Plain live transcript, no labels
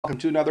Welcome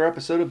to another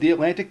episode of the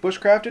Atlantic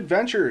Bushcraft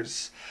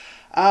Adventures.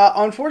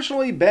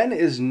 Unfortunately, Ben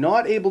is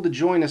not able to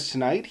join us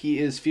tonight. He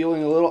is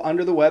feeling a little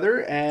under the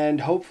weather,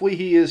 and hopefully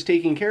he is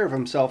taking care of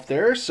himself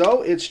there.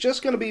 So it's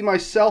just going to be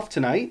myself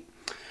tonight.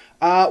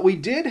 We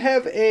did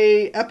have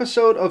a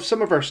episode of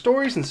some of our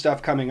stories and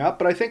stuff coming up,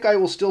 but I think I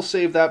will still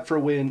save that for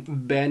when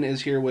Ben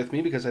is here with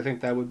me, because I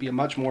think that would be a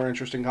much more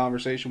interesting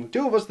conversation with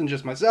two of us than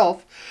just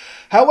myself.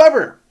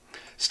 However,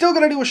 still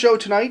going to do a show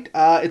tonight.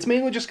 It's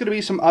mainly just going to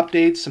be some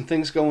updates, some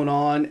things going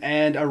on,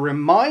 and a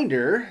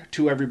reminder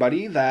to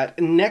everybody that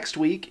next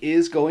week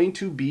is going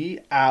to be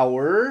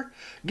our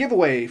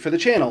giveaway for the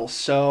channel.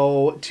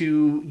 So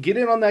to get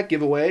in on that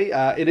giveaway,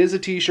 it is a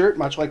t-shirt,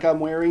 much like I'm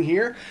wearing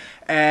here,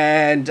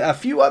 and a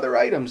few other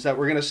items that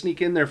we're going to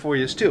sneak in there for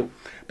you too.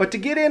 But to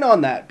get in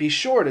on that, be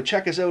sure to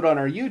check us out on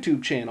our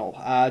YouTube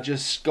channel.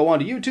 Just go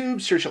onto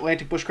YouTube, search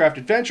Atlantic Bushcraft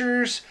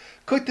Adventures,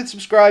 click the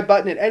subscribe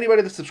button, and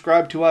anybody that's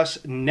subscribed to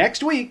us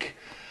next week,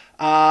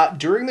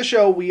 during the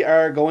show, we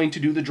are going to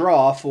do the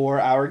draw for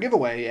our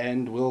giveaway,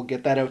 and we'll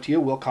get that out to you.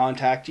 We'll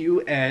contact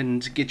you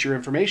and get your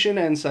information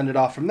and send it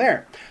off from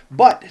there.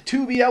 But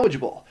to be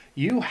eligible,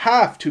 you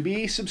have to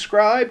be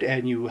subscribed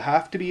and you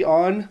have to be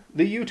on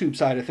the YouTube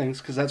side of things,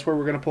 because that's where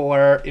we're going to pull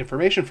our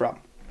information from.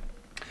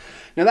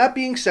 Now, that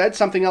being said,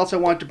 something else I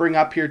want to bring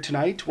up here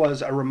tonight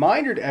was a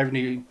reminder to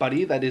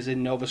everybody that is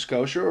in Nova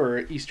Scotia or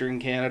Eastern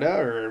Canada,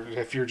 or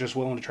if you're just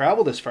willing to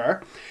travel this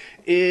far,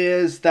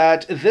 is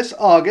that this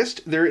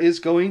August there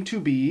is going to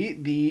be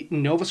the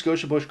Nova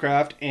Scotia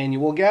Bushcraft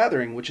Annual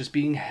Gathering, which is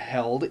being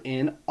held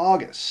in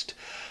August.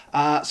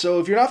 So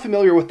if you're not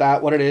familiar with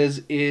that, what it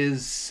is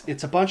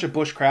it's a bunch of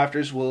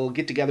bushcrafters will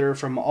get together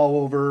from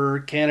all over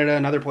Canada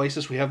and other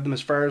places. We have them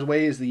as far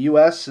away as the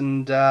U.S.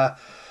 and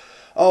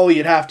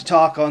you'd have to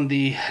talk on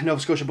the Nova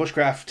Scotia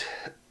Bushcraft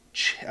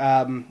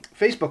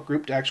Facebook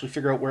group to actually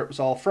figure out where it was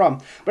all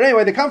from. But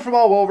anyway, they come from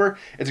all over.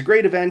 It's a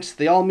great event.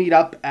 They all meet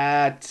up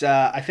at,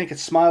 I think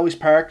it's Smiley's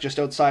Park, just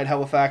outside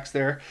Halifax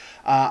there.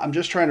 I'm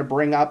just trying to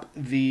bring up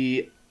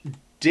the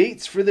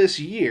dates for this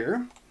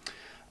year.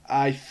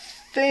 I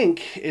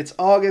think it's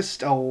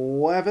August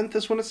 11th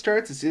is when it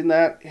starts. It's in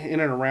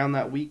and around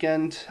that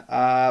weekend.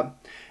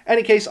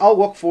 Any case, I'll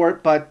look for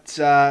it, but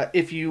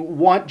if you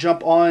want,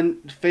 jump on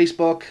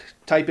Facebook,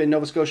 type in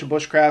Nova Scotia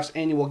Bushcraft's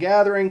Annual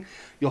Gathering.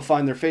 You'll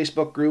find their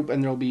Facebook group,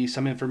 and there'll be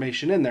some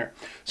information in there.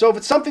 So if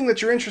it's something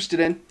that you're interested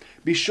in,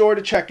 be sure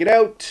to check it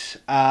out.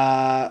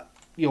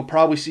 You'll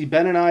probably see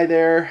Ben and I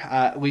there,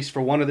 at least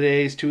for one of the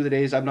days, 2 of the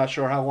days. I'm not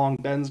sure how long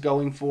Ben's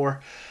going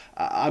for.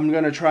 I'm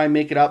going to try and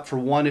make it up for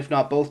one, if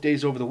not both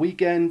days over the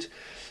weekend.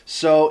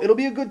 So it'll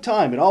be a good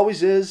time. It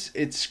always is.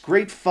 It's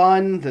great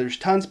fun. There's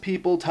tons of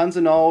people, tons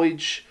of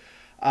knowledge.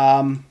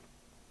 And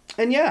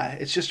yeah,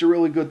 it's just a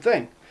really good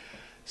thing.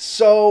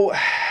 So,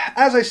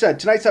 as I said,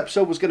 tonight's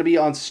episode was going to be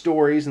on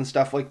stories and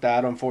stuff like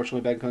that.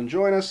 Unfortunately, Ben couldn't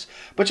join us.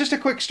 But just a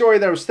quick story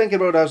that I was thinking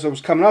about as I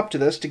was coming up to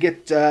this, to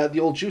get the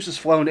old juices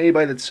flowing to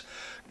anybody that's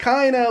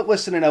kind of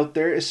listening out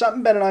there, is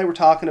something Ben and I were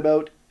talking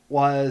about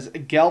was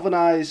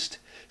galvanized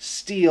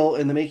steel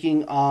in the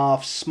making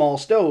of small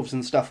stoves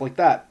and stuff like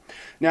that.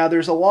 Now,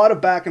 there's a lot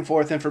of back and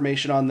forth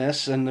information on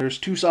this, and there's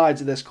two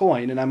sides of this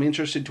coin, and I'm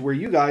interested to where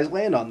you guys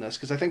land on this,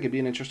 because I think it'd be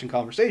an interesting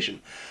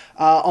conversation.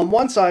 On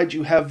one side,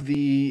 you have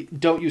the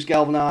don't use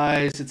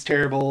galvanized, it's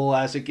terrible,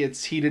 as it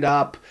gets heated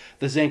up,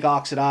 the zinc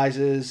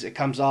oxidizes, it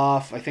comes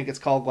off, I think it's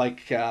called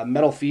like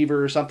metal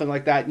fever or something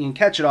like that, and you can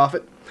catch it off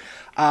it.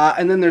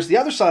 And then there's the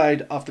other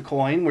side of the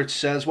coin, which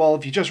says, well,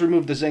 if you just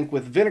remove the zinc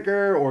with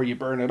vinegar or you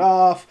burn it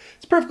off,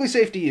 it's perfectly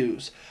safe to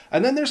use.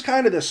 And then there's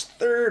kind of this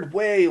third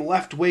way,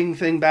 left-wing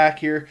thing back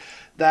here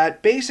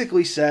that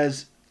basically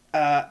says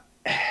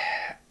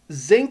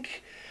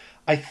zinc,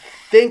 I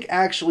think,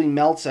 actually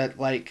melts at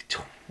like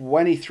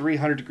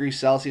 2,300 degrees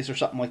Celsius or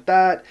something like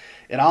that.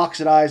 It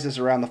oxidizes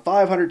around the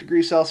 500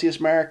 degrees Celsius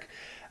mark.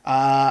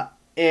 So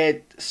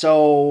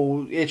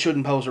it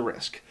shouldn't pose a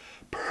risk.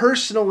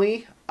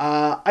 Personally,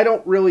 I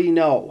don't really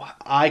know.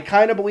 I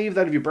kind of believe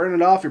that if you burn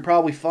it off, you're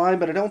probably fine,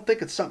 but I don't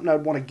think it's something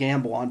I'd want to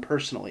gamble on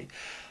personally.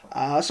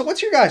 So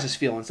what's your guys'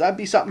 feelings? That'd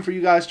be something for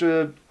you guys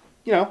to,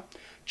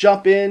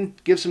 jump in,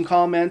 give some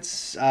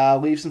comments,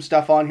 leave some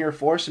stuff on here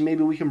for us, and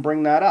maybe we can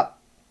bring that up.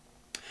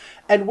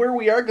 And where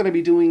we are going to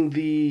be doing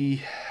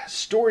the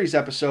stories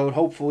episode,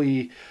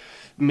 hopefully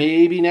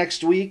maybe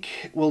next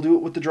week we'll do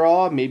it with the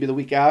draw, maybe the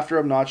week after,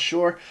 I'm not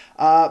sure.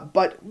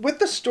 But with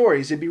the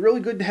stories, it'd be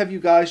really good to have you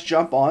guys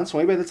jump on. So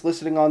anybody that's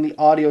listening on the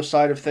audio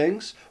side of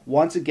things,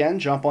 once again,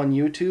 jump on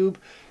YouTube,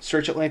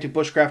 search Atlantic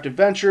Bushcraft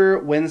Adventure,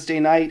 Wednesday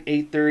night,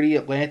 8:30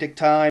 Atlantic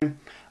time.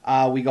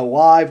 We go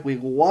live.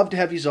 We'd love to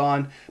have you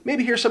on.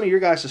 Maybe hear some of your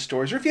guys'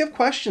 stories, or if you have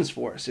questions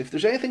for us. If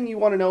there's anything you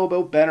want to know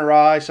about Ben or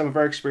I, some of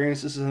our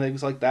experiences and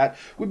things like that,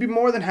 we'd be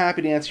more than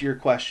happy to answer your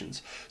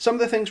questions. Some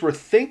of the things we're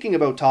thinking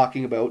about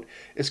talking about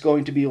is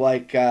going to be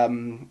like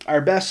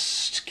our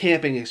best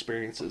camping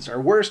experiences,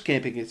 our worst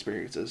camping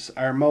experiences,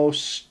 our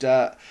most,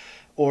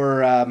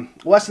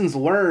 lessons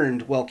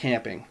learned while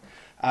camping.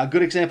 A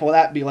good example of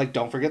that would be like,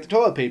 don't forget the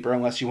toilet paper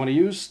unless you want to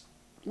use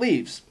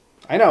leaves.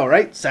 I know,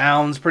 right?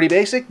 Sounds pretty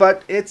basic,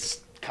 but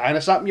it's kind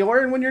of something you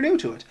learn when you're new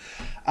to it.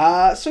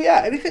 So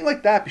yeah, anything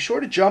like that, be sure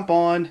to jump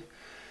on.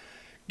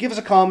 Give us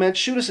a comment,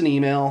 shoot us an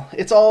email.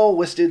 It's all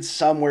listed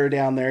somewhere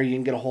down there. You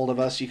can get a hold of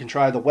us. You can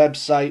try the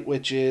website,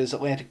 which is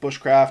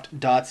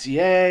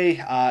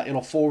atlanticbushcraft.ca.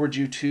 It'll forward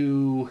you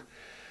to...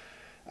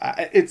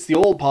 it's the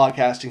old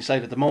podcasting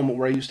site at the moment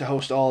where I used to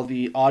host all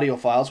the audio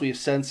files. We have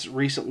since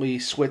recently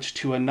switched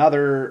to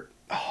another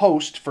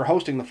host for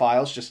hosting the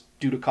files, just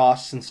due to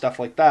costs and stuff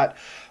like that.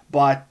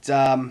 But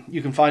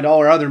you can find all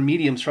our other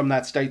mediums from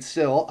that site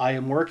still. I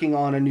am working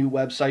on a new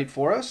website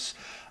for us.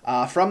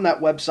 From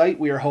that website,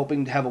 we are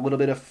hoping to have a little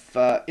bit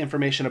of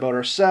information about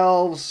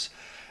ourselves,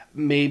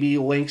 maybe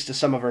links to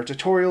some of our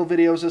tutorial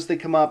videos as they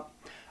come up.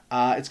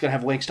 It's going to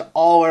have links to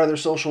all our other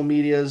social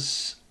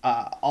medias,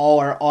 all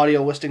our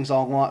audio listings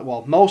online.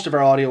 Well, most of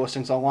our audio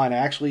listings online. I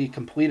actually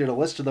completed a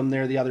list of them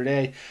there the other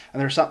day,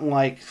 and there's something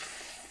like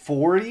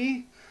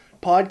 40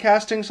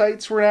 podcasting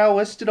sites we're now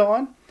listed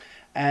on.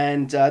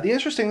 And the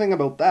interesting thing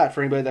about that,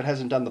 for anybody that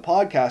hasn't done the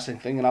podcasting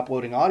thing and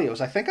uploading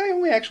audios, I think I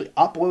only actually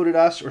uploaded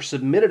us or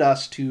submitted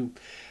us to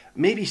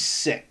maybe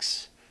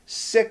 6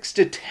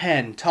 to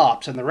 10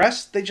 tops. And the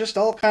rest, they just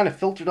all kind of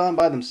filtered on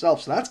by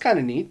themselves. So that's kind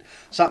of neat.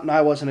 Something I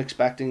wasn't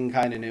expecting,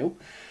 kind of new.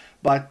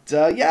 But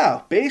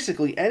yeah,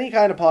 basically any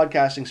kind of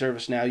podcasting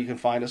service now you can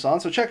find us on.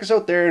 So check us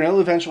out there, and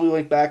it'll eventually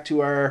link back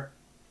to our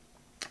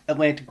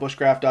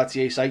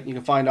atlanticbushcraft.ca site. You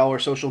can find all our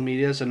social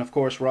medias, and of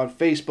course we're on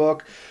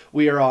Facebook,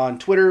 we are on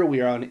Twitter, we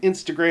are on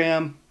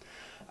Instagram,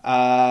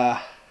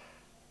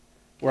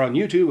 we're on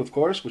YouTube, of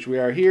course, which we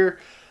are here.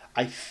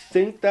 I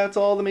think that's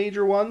all the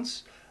major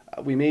ones.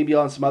 We may be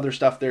on some other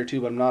stuff there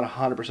too, but I'm not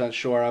 100%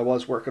 sure. I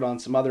was working on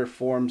some other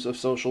forms of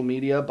social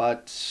media,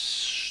 but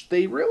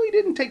they really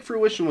didn't take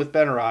fruition with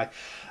Ben or I,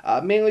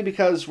 mainly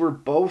because we're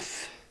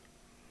both,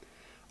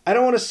 I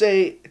don't want to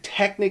say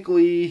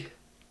technically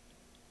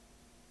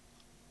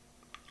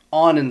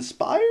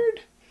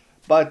uninspired,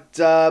 but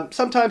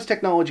sometimes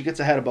technology gets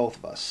ahead of both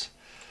of us.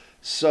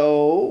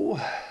 So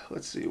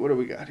let's see, what do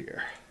we got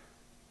here?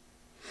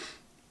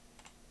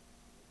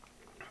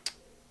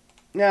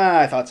 Yeah,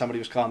 I thought somebody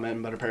was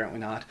commenting, but apparently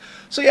not.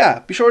 So yeah,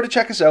 be sure to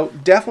check us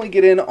out. Definitely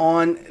get in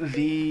on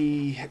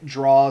the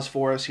draws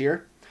for us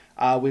here.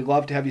 We'd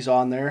love to have you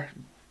on there.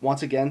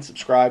 Once again,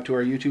 subscribe to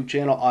our YouTube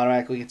channel.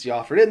 Automatically gets you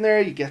offered in there.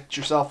 You get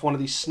yourself one of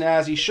these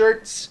snazzy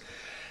shirts.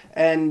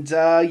 And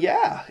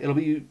yeah, it'll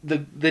be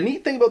the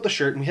neat thing about the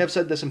shirt, and we have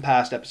said this in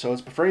past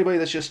episodes, but for anybody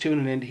that's just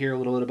tuning in to hear a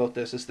little bit about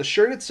this, is the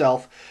shirt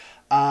itself.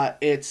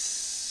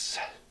 It's,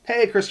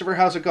 hey Christopher,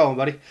 how's it going,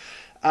 buddy?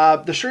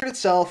 The shirt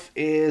itself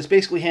is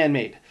basically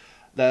handmade.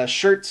 The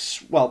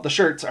shirts, well, the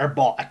shirts are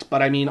bought,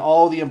 but I mean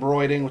all the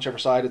embroidering, whichever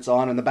side it's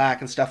on, and the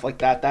back and stuff like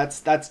that,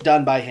 that's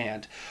done by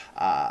hand.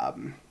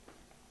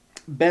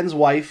 Ben's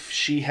wife,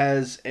 she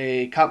has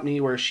a company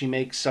where she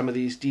makes some of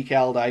these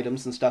decaled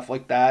items and stuff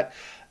like that.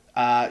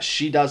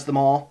 She does them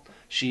all.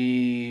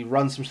 She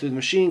runs them through the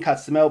machine,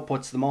 cuts them out,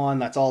 puts them on.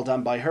 That's all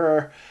done by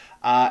her.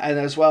 And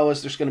as well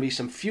as there's going to be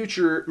some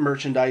future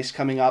merchandise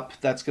coming up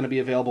that's going to be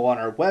available on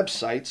our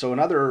website. So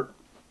another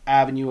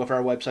avenue of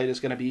our website is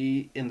going to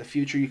be, in the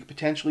future, you could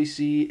potentially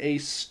see a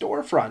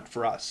storefront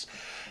for us.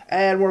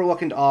 And we're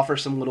looking to offer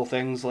some little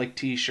things like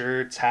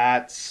t-shirts,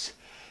 hats,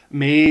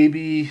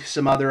 maybe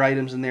some other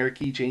items in there,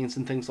 keychains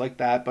and things like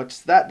that,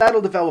 but that'll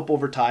develop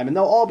over time, and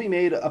they'll all be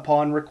made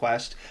upon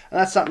request, and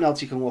that's something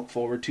else you can look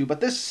forward to.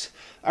 But this,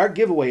 our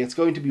giveaway, it's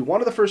going to be one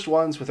of the first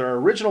ones with our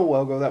original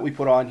logo that we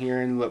put on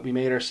here and that we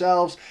made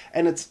ourselves,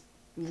 and it's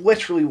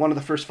literally one of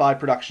the first 5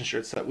 production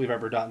shirts that we've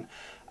ever done.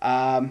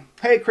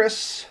 Hey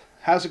Chris,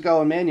 how's it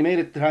going, man? You made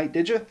it tonight,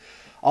 did you?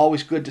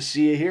 Always good to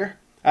see you here.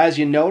 As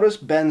you notice,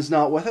 Ben's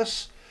not with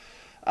us.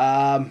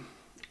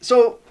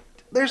 So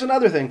there's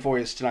another thing for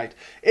you tonight.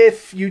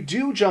 If you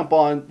do jump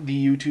on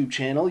the YouTube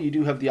channel, you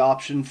do have the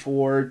option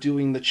for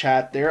doing the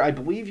chat there. I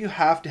believe you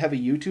have to have a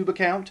YouTube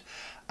account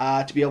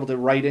to be able to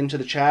write into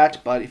the chat,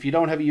 but if you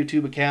don't have a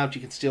YouTube account,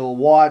 you can still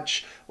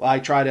watch. I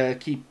try to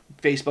keep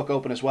Facebook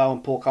open as well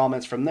and pull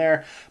comments from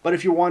there. But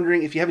if you're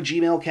wondering, if you have a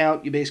Gmail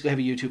account, you basically have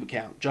a YouTube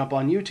account. Jump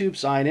on YouTube,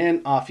 sign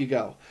in, off you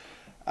go.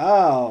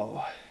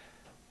 Oh.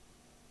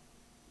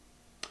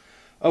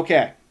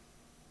 Okay.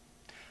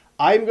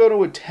 I'm going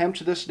to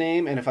attempt this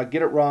name, and if I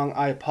get it wrong,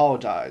 I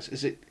apologize.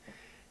 Is it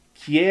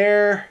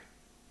Kier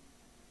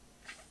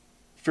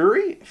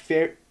Fury?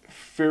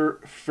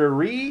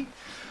 Fury?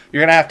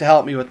 You're going to have to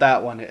help me with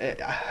that one.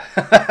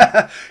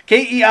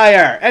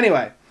 K-E-I-R.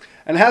 Anyway,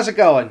 and how's it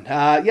going?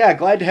 Yeah,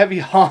 glad to have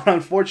you on.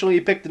 Unfortunately,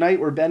 you picked a night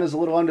where Ben is a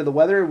little under the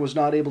weather, was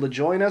not able to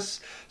join us.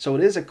 So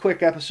it is a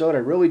quick episode. I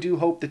really do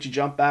hope that you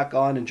jump back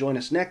on and join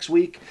us next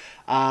week.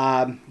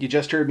 You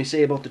just heard me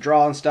say about the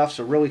draw and stuff,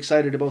 so really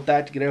excited about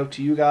that to get out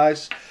to you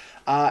guys.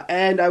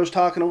 And I was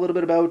talking a little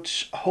bit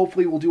about,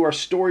 hopefully we'll do our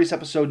stories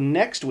episode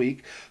next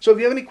week. So if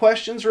you have any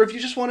questions, or if you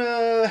just want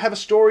to have a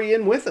story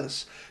in with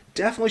us,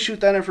 definitely shoot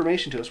that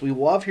information to us. We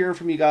love hearing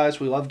from you guys.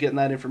 We love getting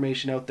that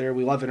information out there.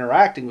 We love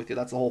interacting with you.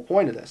 That's the whole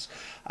point of this.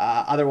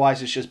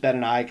 Otherwise, it's just Ben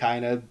and I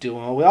kind of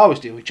doing what we always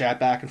do. We chat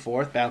back and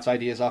forth, bounce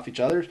ideas off each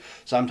other.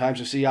 Sometimes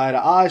we see eye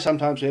to eye.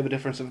 Sometimes we have a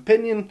difference of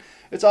opinion.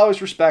 It's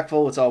always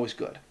respectful. It's always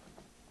good.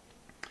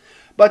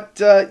 But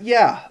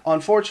yeah,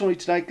 unfortunately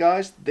tonight,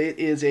 guys, it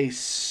is a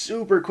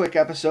super quick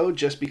episode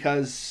just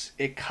because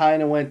it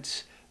kind of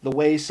went the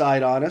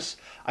wayside on us.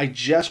 I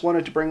just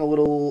wanted to bring a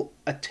little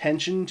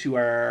attention to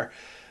our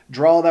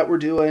draw that we're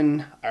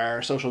doing,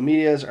 our social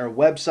medias, our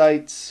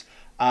websites,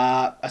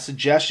 a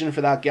suggestion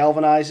for that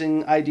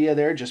galvanizing idea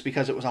there, just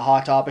because it was a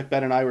hot topic.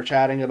 Ben and I were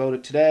chatting about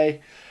it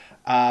today.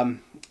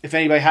 If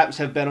anybody happens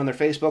to have been on their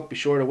Facebook, be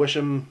sure to wish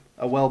him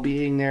a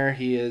well-being there.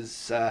 He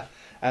is,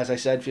 as I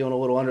said, feeling a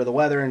little under the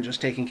weather and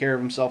just taking care of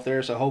himself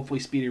there, so hopefully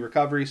speedy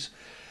recoveries.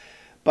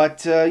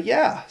 But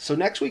yeah, so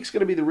next week's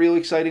going to be the real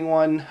exciting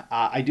one.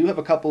 I do have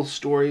a couple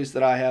stories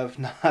that I have.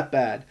 Not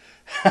bad.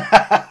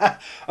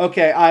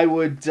 Okay, I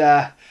would...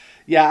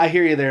 yeah, I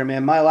hear you there,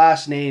 man. My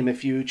last name,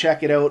 if you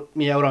check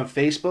me out on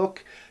Facebook,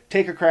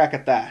 take a crack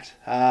at that.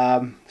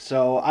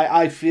 So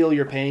I feel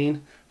your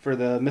pain for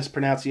the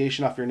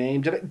mispronunciation of your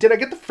name. Did I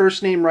get the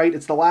first name right?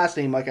 It's the last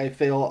name like I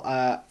feel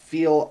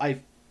I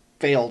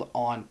failed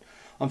on,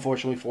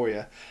 unfortunately for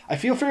you. I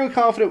feel fairly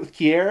confident with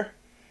Kier.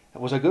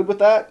 Was I good with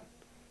that?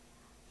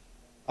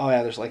 Oh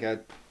yeah, there's like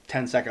a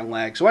 10-second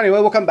lag. So anyway,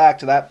 we'll come back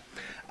to that.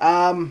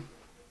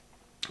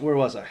 Where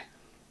was I?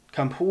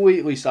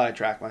 Completely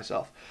sidetracked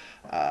myself.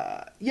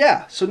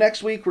 Yeah, so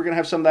next week we're going to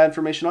have some of that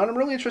information on. I'm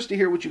really interested to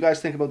hear what you guys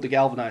think about the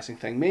galvanizing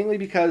thing, mainly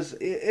because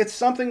it's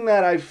something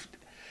that I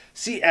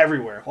see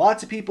everywhere.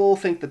 Lots of people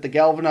think that the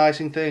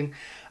galvanizing thing,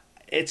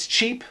 it's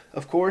cheap,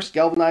 of course.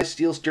 Galvanized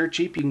steel's dirt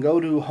cheap. You can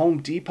go to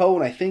Home Depot,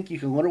 and I think you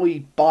can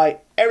literally buy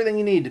everything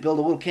you need to build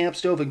a little camp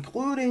stove,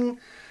 including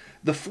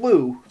the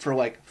flue, for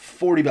like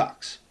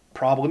 $40.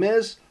 Problem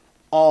is,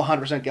 all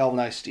 100%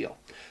 galvanized steel.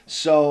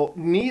 So,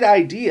 neat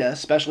idea,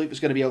 especially if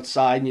it's going to be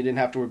outside and you didn't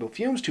have to worry about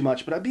fumes too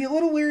much, but I'd be a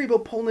little leery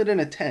about pulling it in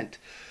a tent.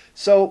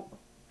 So,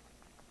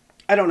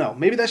 I don't know.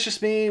 Maybe that's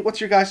just me. What's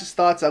your guys'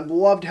 thoughts? I'd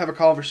love to have a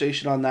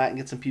conversation on that and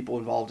get some people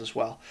involved as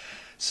well.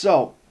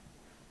 So,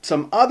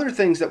 some other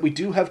things that we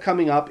do have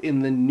coming up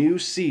in the new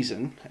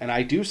season, and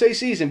I do say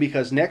season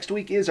because next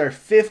week is our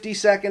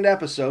 52nd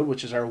episode,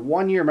 which is our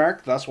 1-year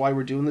mark. That's why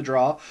we're doing the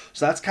draw.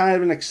 So that's kind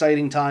of an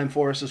exciting time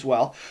for us as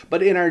well.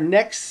 But in our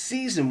next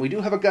season, we do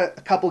have a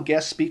couple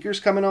guest speakers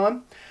coming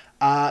on.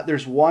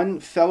 There's one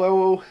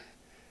fellow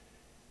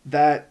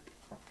that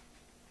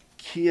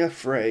Kia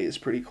Frey is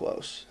pretty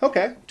close.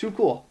 Okay, too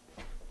cool.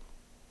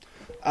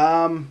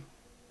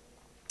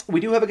 We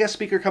do have a guest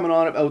speaker coming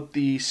on about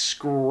the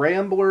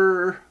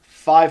Scrambler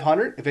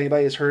 500. If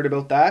anybody has heard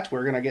about that,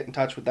 we're going to get in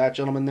touch with that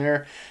gentleman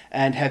there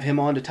and have him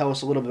on to tell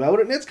us a little bit about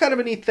it. And it's kind of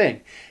a neat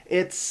thing.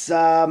 It's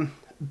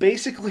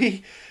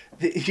basically,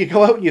 if you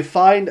go out and you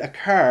find a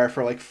car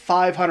for like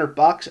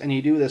 $500 and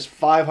you do this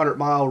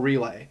 500-mile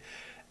relay.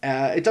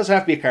 It doesn't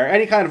have to be a car.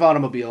 Any kind of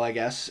automobile, I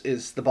guess,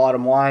 is the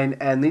bottom line.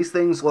 And these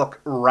things look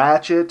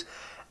ratchet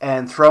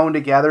and thrown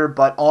together,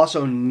 but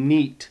also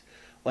neat.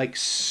 Like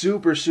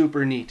super,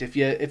 super neat. If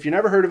you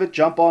never heard of it,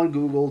 jump on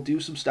Google, do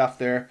some stuff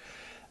there.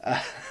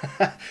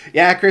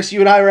 Yeah, Chris, you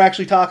and I were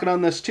actually talking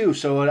on this too.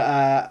 So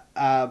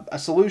a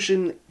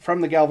solution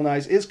from the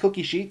Galvanize is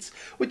cookie sheets,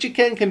 which you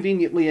can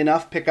conveniently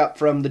enough pick up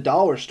from the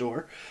dollar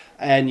store.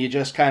 And you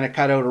just kind of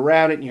cut out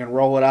around it and you can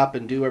roll it up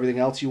and do everything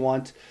else you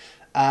want.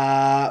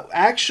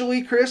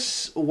 Actually,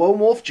 Chris, Lone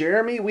Wolf,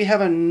 Jeremy, we have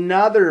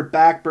another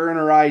back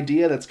burner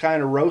idea that's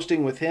kind of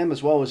roasting with him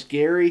as well as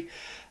Gary.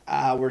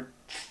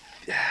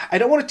 I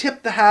don't want to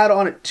tip the hat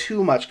on it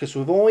too much because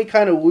we've only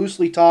kind of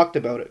loosely talked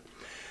about it.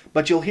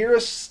 But you'll hear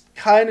us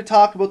kind of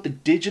talk about the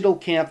digital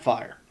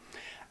campfire.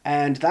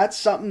 And that's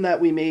something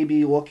that we may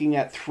be looking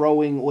at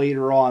throwing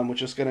later on,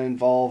 which is going to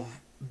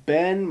involve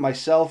Ben,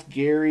 myself,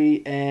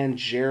 Gary, and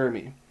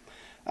Jeremy.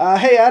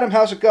 Hey, Adam,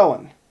 how's it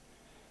going?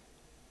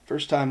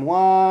 First time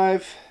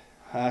live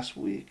last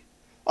week.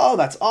 Oh,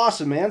 that's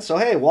awesome, man. So,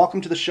 hey, welcome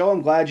to the show.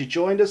 I'm glad you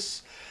joined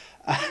us.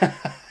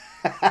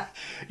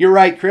 You're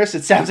right, Chris.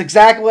 It sounds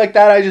exactly like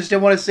that. I just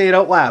didn't want to say it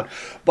out loud.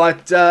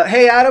 But,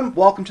 hey, Adam,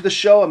 welcome to the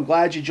show. I'm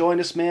glad you joined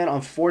us, man.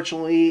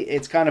 Unfortunately,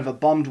 it's kind of a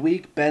bummed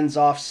week. Ben's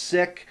off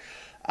sick.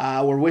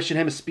 We're wishing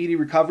him a speedy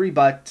recovery.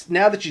 But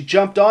now that you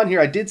jumped on here,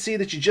 I did see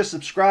that you just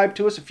subscribed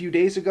to us a few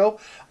days ago.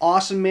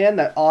 Awesome, man.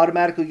 That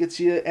automatically gets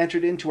you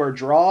entered into our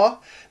draw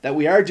that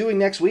we are doing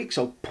next week.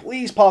 So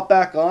please pop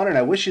back on, and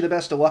I wish you the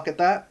best of luck at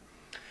that.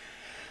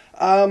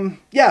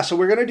 Yeah, so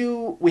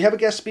we have a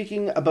guest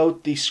speaking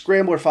about the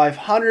Scrambler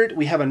 500.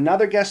 We have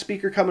another guest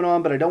speaker coming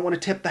on, but I don't want to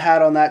tip the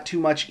hat on that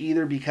too much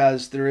either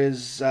because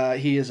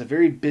he is a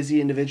very busy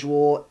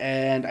individual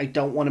and I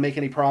don't want to make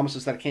any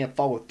promises that I can't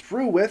follow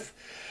through with.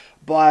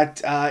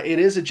 But, it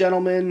is a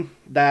gentleman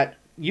that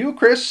you,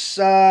 Chris,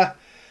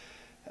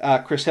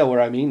 Chris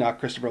Hiller, I mean, not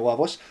Christopher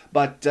Loveless.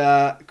 But,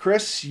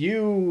 Chris,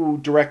 you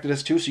directed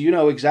us to, so you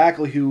know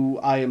exactly who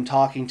I am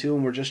talking to,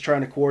 and we're just trying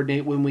to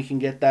coordinate when we can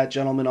get that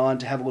gentleman on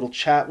to have a little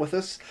chat with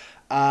us.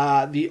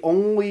 The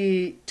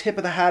only tip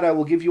of the hat I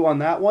will give you on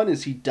that one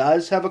is he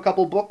does have a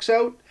couple books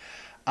out.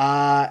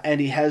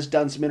 And he has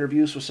done some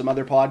interviews with some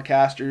other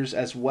podcasters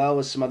as well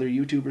as some other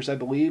YouTubers, I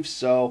believe.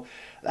 So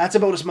that's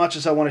about as much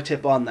as I want to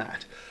tip on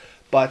that.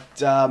 But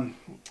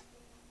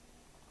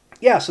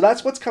yeah, so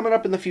that's what's coming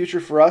up in the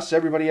future for us,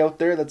 everybody out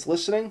there that's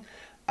listening.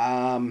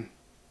 I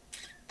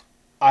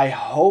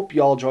hope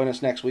y'all join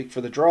us next week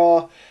for the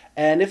draw.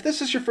 And if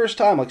this is your first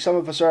time, like some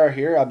of us are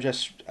here, I'm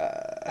just...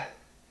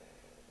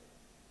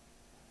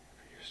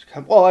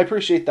 well, I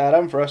appreciate that.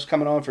 I'm for us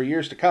coming on for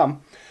years to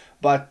come.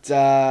 But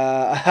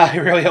I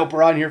really hope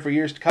we're on here for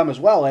years to come as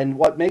well. And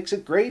what makes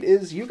it great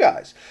is you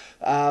guys.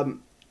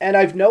 And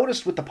I've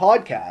noticed with the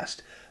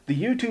podcast, the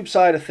YouTube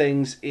side of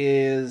things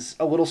is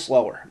a little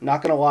slower.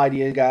 Not going to lie to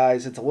you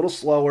guys. It's a little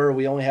slower.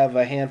 We only have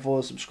a handful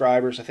of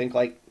subscribers. I think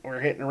like we're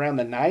hitting around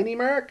the 90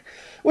 mark,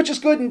 which is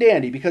good and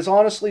dandy because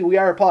honestly, we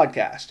are a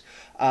podcast.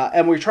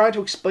 And we're trying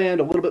to expand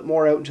a little bit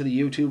more out into the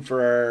YouTube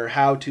for our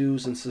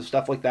how-tos and some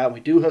stuff like that. We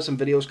do have some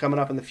videos coming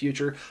up in the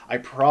future. I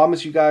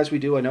promise you guys we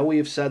do. I know we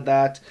have said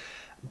that,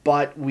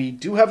 but we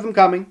do have them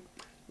coming.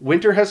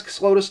 Winter has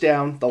slowed us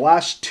down. The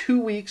last 2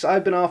 weeks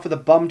I've been off with a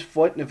bummed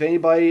foot, and if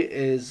anybody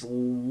is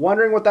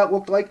wondering what that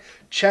looked like,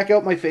 check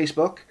out my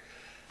Facebook.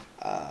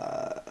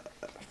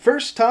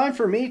 First time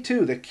for me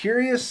too, the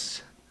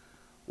Curious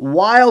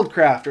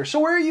Wildcrafter. So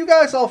where are you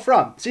guys all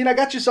from? See, and I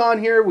got you on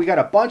here. We got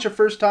a bunch of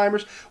first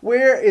timers.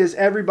 Where is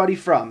everybody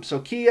from? So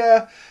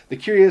Kia, the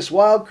Curious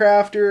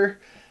Wildcrafter,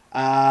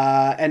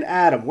 and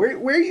Adam. Where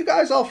are you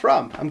guys all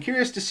from? I'm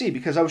curious to see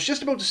because I was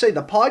just about to say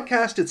the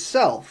podcast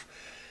itself,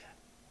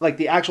 like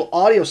the actual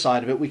audio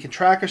side of it, we can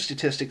track our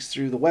statistics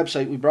through the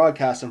website we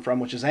broadcast them from,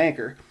 which is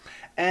Anchor.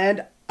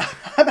 And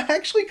I'm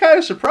actually kind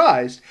of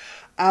surprised.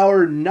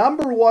 Our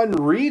 #1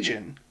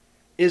 region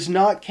is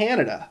not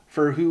Canada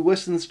for who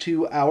listens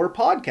to our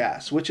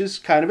podcast, which is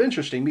kind of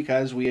interesting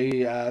because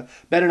we,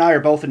 Ben and I are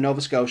both in Nova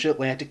Scotia,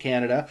 Atlantic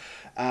Canada.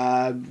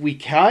 We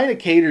kind of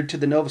catered to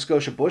the Nova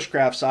Scotia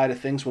bushcraft side of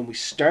things when we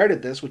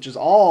started this, which is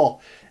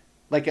all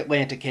like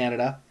Atlantic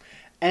Canada.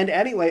 And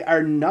anyway,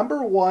 our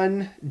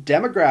 #1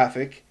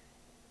 demographic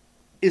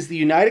is the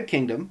United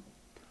Kingdom,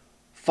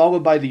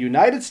 followed by the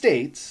United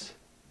States,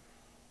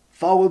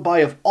 followed by,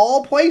 of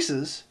all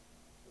places,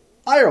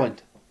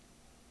 Ireland.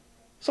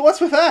 So what's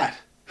with that?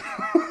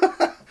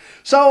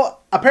 So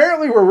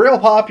apparently we're real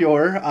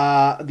popular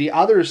the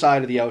other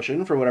side of the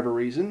ocean for whatever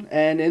reason,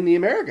 and in the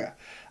America.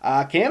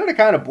 Canada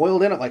kind of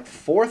boiled in at like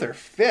 4th or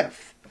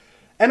 5th.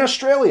 And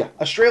Australia.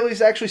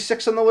 Australia's actually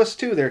 6th on the list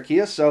too there,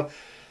 Kia. So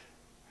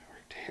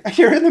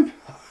you're in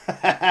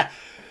the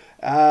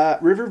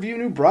Riverview,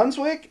 New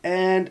Brunswick,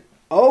 and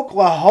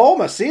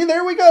Oklahoma. See,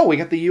 there we go. We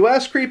got the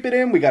U.S. creeping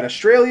in. We got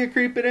Australia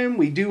creeping in.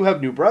 We do have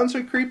New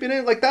Brunswick creeping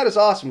in. Like, that is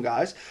awesome,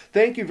 guys.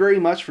 Thank you very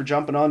much for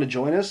jumping on to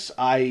join us.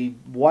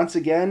 Once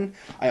again,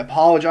 I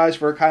apologize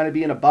for it kind of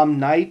being a bum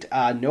night.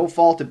 No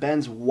fault of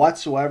Ben's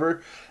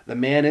whatsoever. The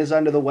man is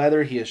under the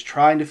weather. He is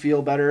trying to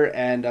feel better,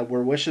 and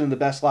we're wishing him the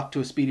best luck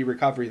to a speedy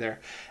recovery there.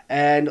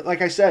 And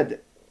like I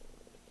said,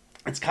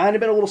 it's kind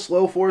of been a little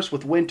slow for us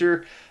with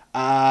winter.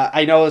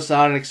 I know it's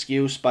not an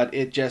excuse, but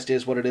it just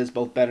is what it is.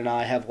 Both Ben and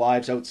I have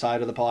lives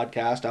outside of the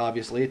podcast.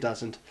 Obviously, it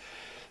doesn't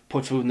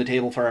put food on the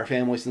table for our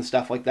families and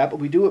stuff like that,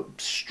 but we do it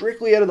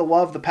strictly out of the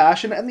love, the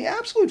passion, and the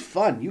absolute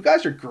fun. You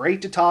guys are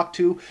great to talk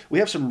to. We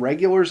have some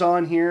regulars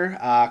on here.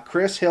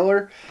 Chris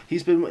Hiller,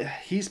 he's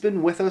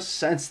been with us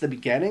since the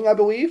beginning, I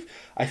believe.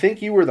 I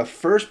think you were the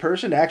first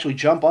person to actually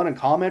jump on and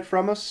comment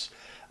from us.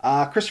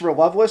 Christopher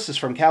Lovelace is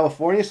from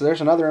California, so there's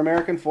another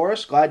American for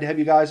us. Glad to have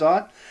you guys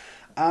on.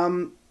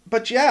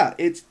 But yeah,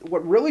 it's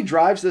what really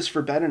drives this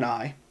for Ben and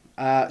I,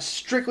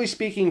 strictly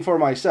speaking for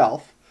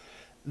myself,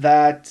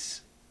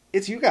 that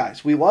it's you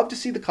guys. We love to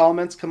see the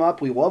comments come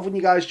up. We love when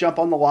you guys jump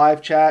on the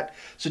live chat.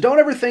 So don't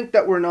ever think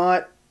that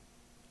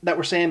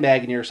we're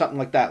sandbagging you or something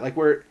like that. Like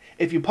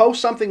if you post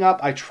something up,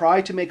 I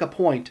try to make a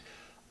point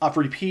of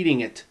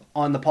repeating it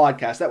on the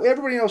podcast. That way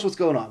everybody knows what's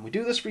going on. We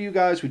do this for you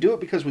guys. We do it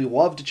because we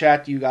love to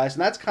chat to you guys,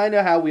 and that's kind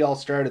of how we all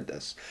started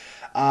this.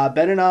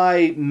 Ben and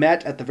I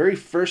met at the very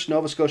first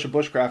Nova Scotia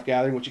Bushcraft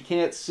Gathering, which you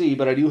can't see,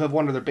 but I do have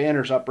one of their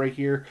banners up right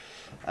here.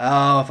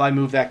 Oh, if I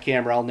move that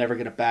camera, I'll never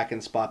get it back in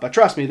spot. But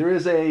trust me, there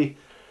is a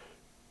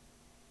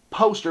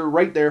poster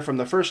right there from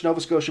the first Nova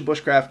Scotia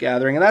Bushcraft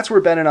Gathering, and that's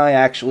where Ben and I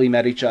actually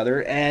met each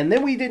other. And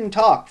then we didn't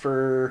talk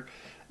for...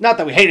 Not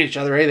that we hated each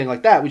other or anything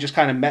like that. We just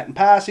kind of met in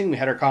passing. We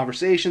had our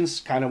conversations,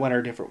 kind of went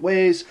our different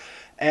ways.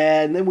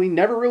 And then we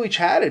never really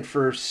chatted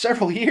for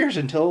several years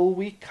until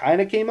we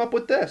kind of came up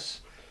with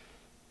this.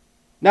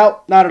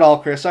 No, not at all,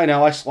 Chris. I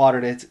know, I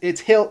slaughtered it.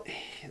 It's Hill...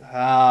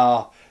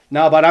 Oh,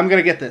 no, but I'm going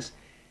to get this.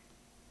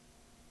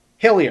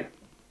 Hillier.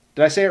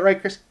 Did I say it right,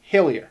 Chris?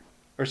 Hillier.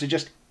 Or is it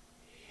just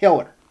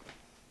Hiller?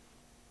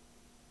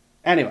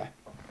 Anyway.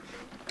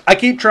 I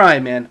keep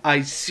trying, man.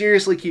 I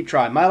seriously keep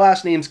trying. My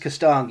last name's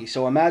Kastangi,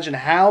 so imagine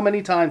how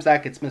many times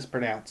that gets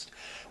mispronounced.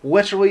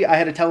 Literally, I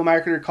had a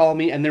telemarketer call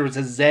me, and there was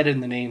a Z in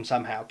the name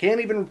somehow. Can't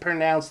even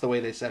pronounce the way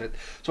they said it.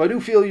 So I do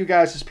feel you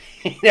guys'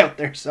 pain out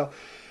there, so...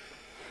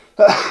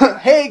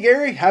 Hey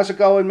Gary, how's it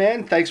going,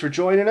 man? Thanks for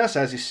joining us.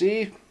 As you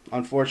see,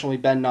 unfortunately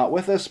Ben not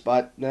with us,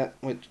 but yeah,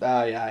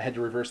 I had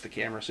to reverse the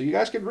camera so you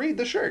guys could read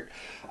the shirt.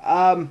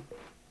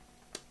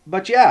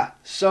 But yeah,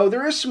 so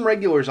there is some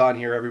regulars on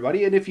here,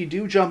 everybody, and if you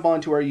do jump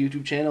onto our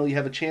YouTube channel, you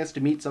have a chance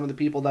to meet some of the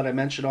people that I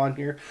mentioned on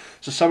here.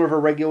 So some of our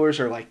regulars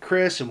are like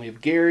Chris, and we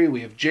have Gary, we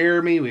have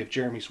Jeremy, we have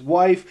Jeremy's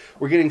wife.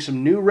 We're getting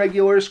some new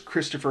regulars,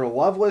 Christopher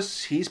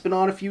Lovelace. He's been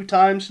on a few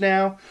times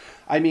now.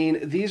 I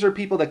mean, these are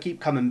people that keep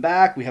coming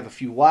back. We have a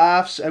few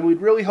laughs, and we'd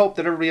really hope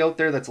that everybody out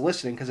there that's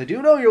listening, because I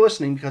do know you're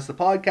listening, because the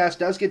podcast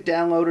does get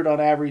downloaded on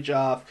average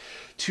of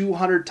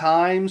 200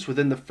 times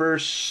within the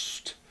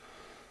first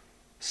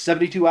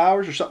 72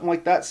 hours or something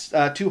like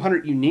that.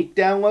 200 unique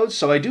downloads.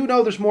 So I do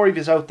know there's more of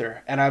you out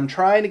there, and I'm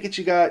trying to get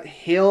you guys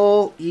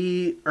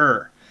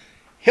hillier.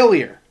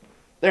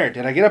 There,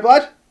 did I get it,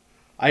 bud?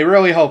 I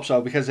really hope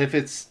so, because if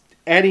it's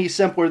any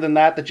simpler than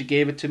that you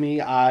gave it to me,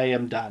 I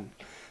am done.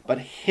 But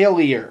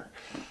hillier.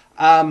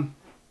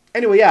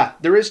 Anyway, yeah,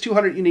 there is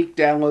 200 unique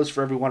downloads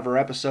for every one of our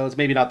episodes.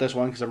 Maybe not this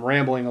one because I'm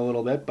rambling a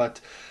little bit,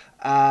 but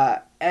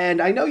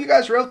and I know you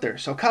guys are out there,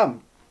 so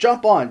come,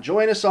 jump on,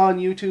 join us on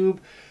YouTube.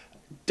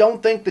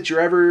 Don't think that you're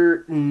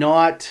ever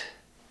not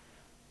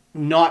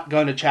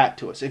going to chat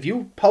to us. If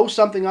you post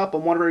something up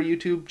on one of our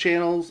YouTube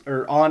channels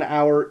or on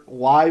our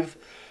live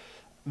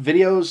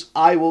videos,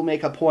 I will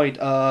make a point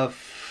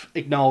of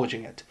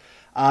acknowledging it.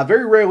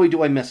 Very rarely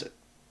do I miss it.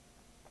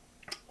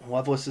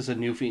 Loveless is a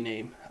Newfie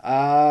name.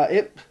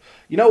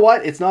 You know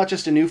what? It's not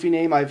just a Newfie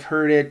name. I've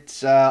heard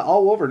it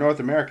all over North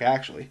America,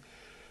 actually.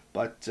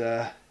 But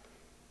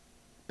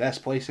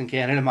best place in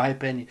Canada, in my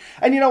opinion.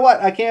 And you know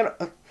what? I can't.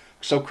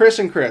 So Chris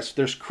and Chris.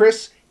 There's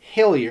Chris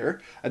Hillier,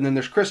 and then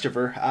there's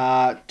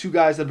Christopher. Two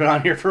guys that have been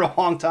on here for a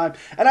long time.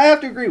 And I have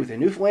to agree with you.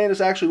 Newfoundland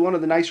is actually one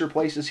of the nicer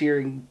places here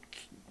in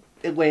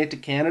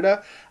Atlantic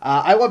Canada.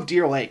 I love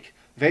Deer Lake.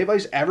 If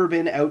anybody's ever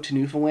been out to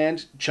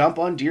Newfoundland, jump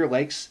on Deer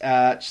Lakes.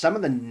 Some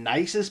of the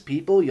nicest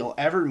people you'll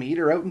ever meet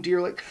are out in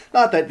Deer Lake.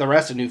 Not that the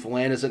rest of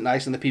Newfoundland isn't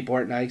nice and the people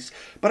aren't nice,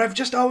 but I've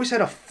just always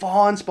had a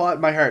fond spot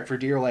in my heart for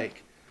Deer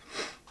Lake.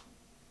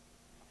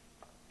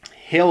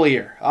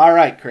 Hillier. All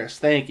right, Chris,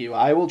 thank you.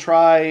 I will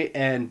try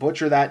and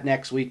butcher that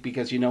next week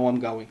because you know I'm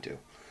going to.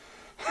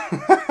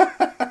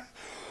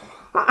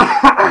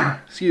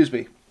 Excuse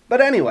me.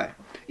 But anyway,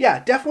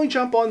 yeah, definitely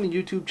jump on the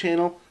YouTube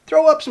channel.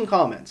 Throw up some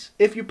comments.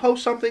 If you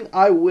post something,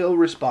 I will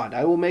respond.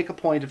 I will make a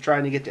point of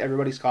trying to get to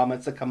everybody's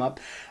comments that come up.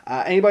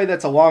 Anybody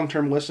that's a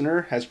long-term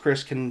listener, as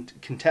Chris can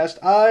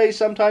contest, I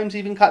sometimes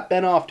even cut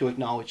Ben off to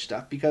acknowledge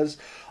stuff because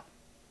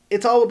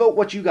it's all about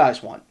what you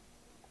guys want.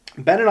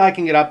 Ben and I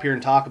can get up here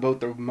and talk about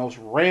the most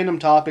random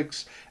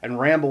topics and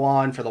ramble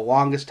on for the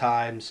longest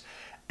times.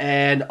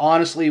 And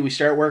honestly, we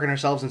start working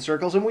ourselves in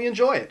circles and we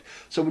enjoy it.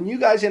 So when you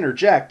guys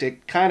interject,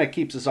 it kind of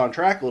keeps us on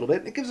track a little bit.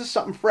 And it gives us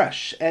something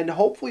fresh. And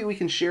hopefully we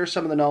can share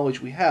some of the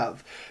knowledge we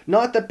have.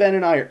 Not that Ben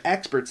and I are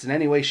experts in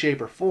any way, shape,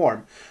 or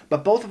form.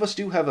 But both of us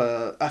do have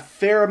a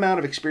fair amount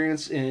of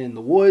experience in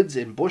the woods,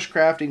 in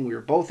bushcrafting. We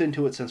were both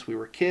into it since we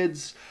were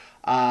kids.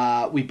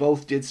 We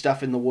both did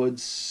stuff in the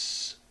woods.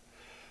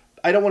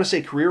 I don't want to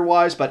say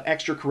career-wise, but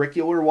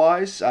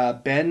extracurricular-wise.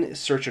 Ben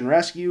is search and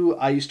rescue.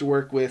 I used to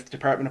work with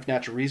Department of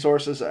Natural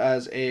Resources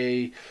as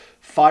a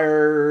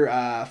fire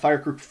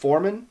crew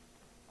foreman.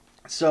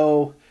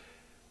 So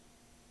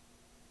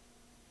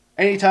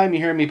anytime you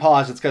hear me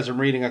pause, it's because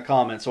I'm reading a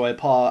comment. So I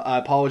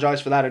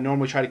apologize for that. I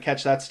normally try to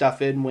catch that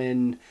stuff in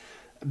when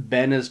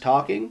Ben is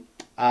talking.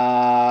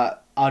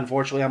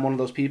 Unfortunately, I'm one of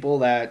those people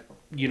that,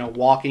 you know,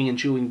 walking and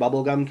chewing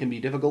bubblegum can be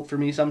difficult for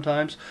me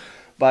sometimes.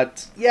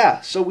 But yeah,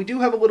 so we do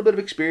have a little bit of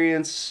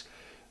experience.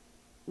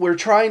 We're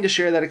trying to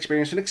share that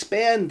experience and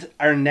expand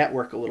our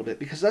network a little bit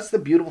because that's the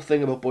beautiful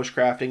thing about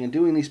bushcrafting and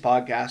doing these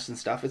podcasts and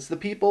stuff. It's the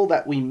people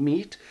that we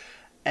meet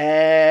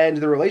and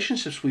the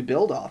relationships we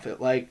build off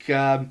it. Like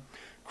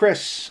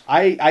Chris,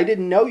 I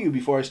didn't know you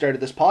before I started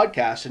this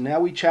podcast, and now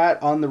we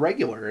chat on the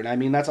regular. And I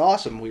mean, that's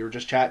awesome. We were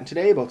just chatting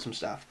today about some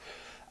stuff.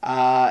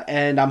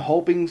 And I'm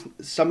hoping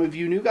some of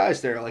you new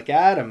guys there, like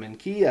Adam and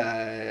Kia,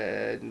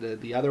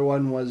 and the other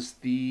one was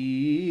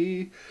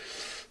the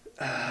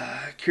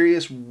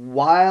Curious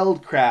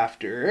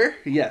Wildcrafter.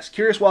 Yes,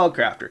 Curious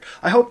Wildcrafter.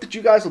 I hope that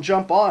you guys will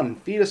jump on and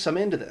feed us some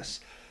into this.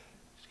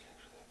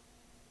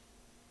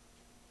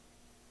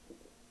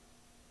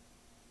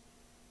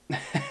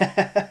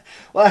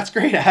 Well, that's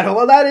great, Adam.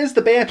 Well, that is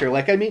the banter.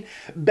 Like, I mean,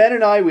 Ben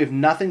and I, we have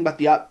nothing but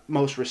the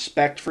utmost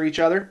respect for each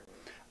other.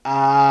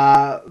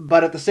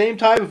 But at the same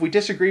time, if we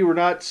disagree, we're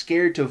not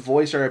scared to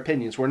voice our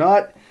opinions.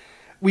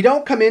 We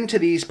don't come into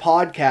these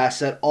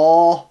podcasts at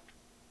all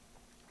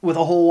with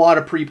a whole lot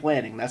of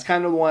pre-planning. That's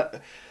kind of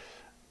what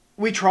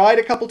we tried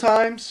a couple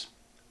times,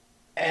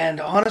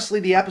 and honestly,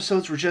 the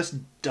episodes were just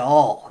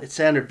dull. It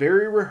sounded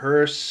very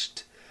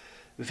rehearsed,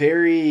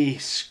 very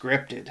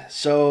scripted.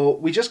 So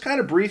we just kind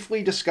of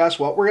briefly discuss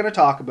what we're going to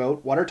talk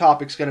about, what our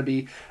topic's going to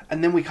be,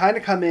 and then we kind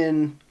of come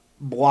in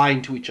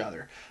blind to each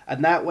other.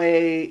 And that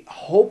way,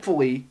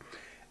 hopefully,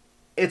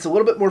 it's a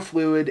little bit more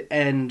fluid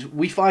and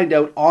we find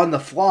out on the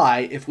fly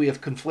if we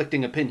have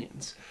conflicting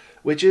opinions.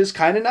 which is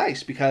kind of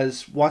nice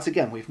because, once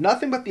again, we have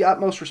nothing but the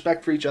utmost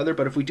respect for each other,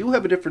 but if we do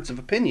have a difference of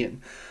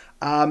opinion,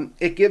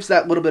 it gives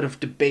that little bit of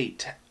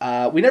debate.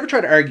 We never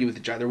try to argue with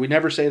each other. We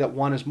never say that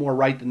one is more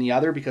right than the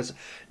other, because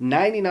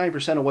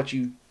 99% of what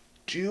you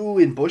do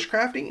in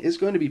bushcrafting is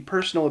going to be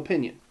personal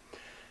opinion.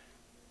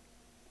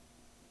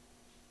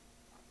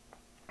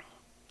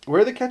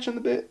 Where are they catching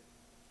the bit?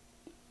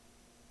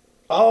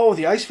 Oh,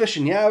 the ice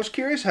fishing. Yeah, I was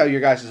curious how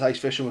your guys' ice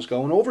fishing was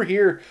going. Over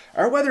here,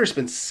 our weather has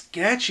been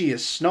sketchy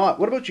as snot.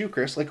 What about you,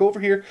 Chris? Like over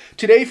here,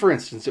 today, for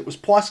instance, it was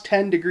plus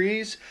 10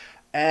 degrees,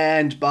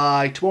 and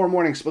by tomorrow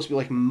morning, it's supposed to be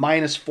like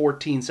minus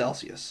 14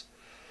 Celsius.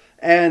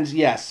 And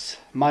yes,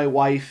 my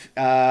wife,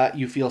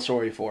 you feel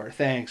sorry for her.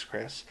 Thanks,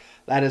 Chris.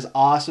 That is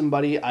awesome,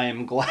 buddy. I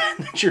am glad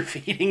that you're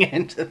feeding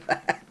into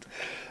that.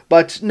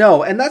 But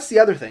no, and that's the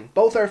other thing.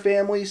 Both our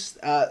families,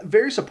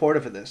 very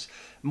supportive of this.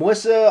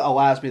 Melissa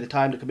allows me the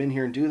time to come in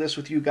here and do this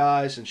with you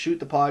guys and shoot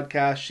the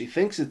podcast. She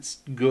thinks it's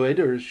good,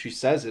 or she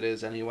says it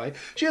is anyway.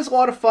 She has a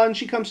lot of fun.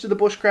 She comes to the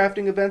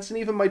bushcrafting events, and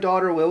even my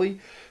daughter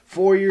Lily,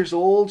 4 years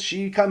old,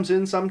 she comes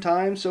in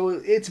sometimes. So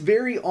it's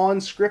very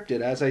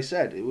unscripted, as I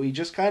said. We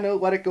just kind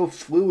of let it go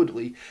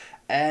fluidly.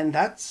 And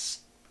that's,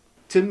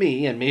 to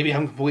me, and maybe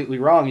I'm completely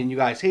wrong and you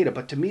guys hate it,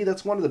 but to me,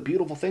 that's one of the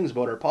beautiful things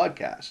about our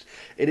podcast.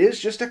 It is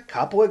just a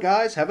couple of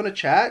guys having a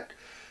chat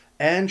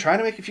and trying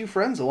to make a few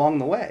friends along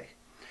the way.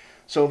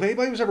 So if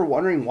anybody was ever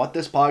wondering what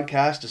this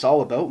podcast is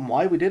all about and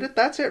why we did it,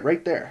 that's it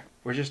right there.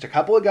 We're just a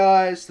couple of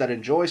guys that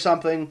enjoy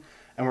something,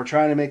 and we're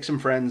trying to make some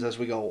friends as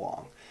we go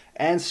along.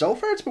 And so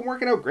far, it's been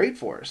working out great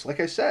for us. Like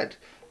I said,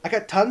 I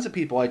got tons of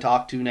people I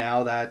talk to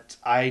now that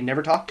I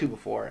never talked to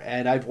before,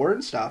 and I've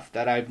learned stuff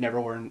that I've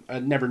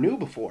never knew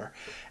before.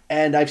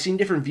 And I've seen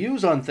different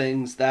views on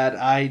things that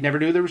I never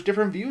knew there was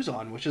different views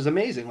on, which is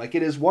amazing. Like,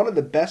 it is one of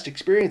the best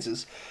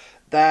experiences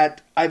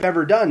that I've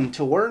ever done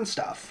to learn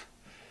stuff.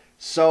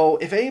 So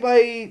if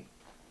anybody,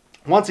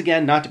 once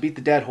again, not to beat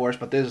the dead horse,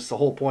 but this is the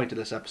whole point of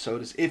this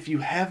episode, is if you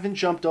haven't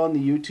jumped on the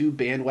YouTube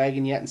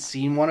bandwagon yet and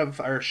seen one of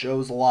our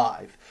shows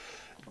live,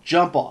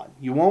 jump on.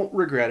 You won't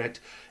regret it.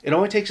 It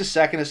only takes a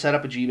second to set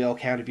up a Gmail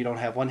account if you don't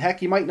have one.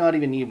 Heck, you might not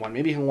even need one.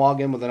 Maybe you can log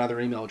in with another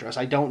email address.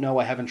 I don't know.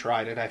 I haven't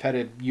tried it. I've had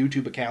a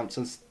YouTube account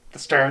since the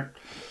start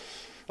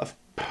of,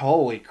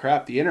 holy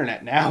crap, the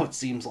internet now, it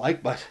seems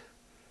like, but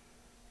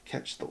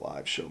catch the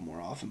live show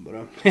more often.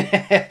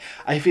 But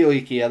I feel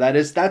you, Kia.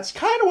 That's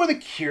kind of one of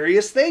the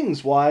curious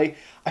things why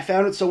I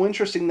found it so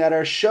interesting that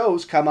our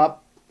shows come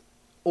up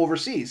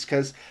overseas,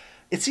 because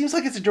it seems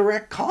like it's a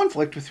direct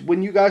conflict with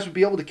when you guys would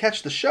be able to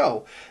catch the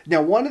show.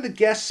 Now, one of the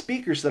guest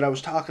speakers that I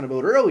was talking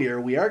about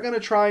earlier, we are going to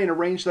try and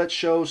arrange that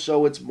show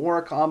so it's more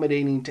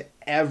accommodating to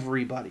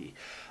everybody.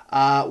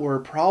 We're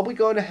probably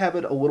going to have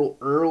it a little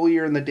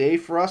earlier in the day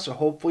for us, so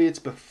hopefully it's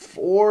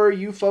before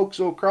you folks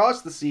go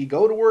across the sea,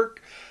 go to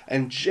work,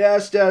 and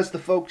just as the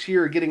folks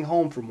here are getting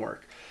home from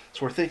work.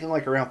 So we're thinking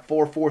like around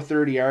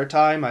 4:30 our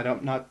time.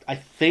 I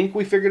think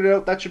we figured it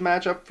out. That should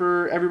match up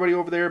for everybody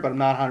over there, but I'm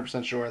not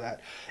 100% sure of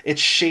that. It's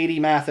shady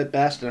math at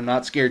best, and I'm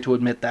not scared to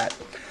admit that.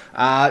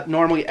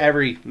 Normally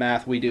every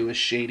math we do is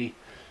shady.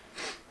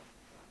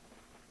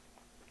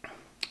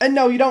 And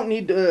no, you don't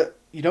need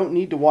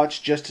to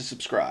watch just to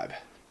subscribe.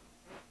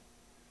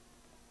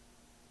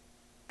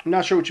 I'm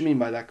not sure what you mean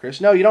by that,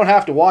 Chris. No, you don't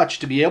have to watch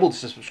to be able to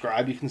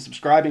subscribe. You can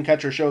subscribe and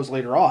catch our shows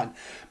later on.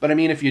 But I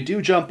mean, if you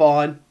do jump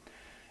on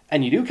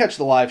and you do catch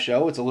the live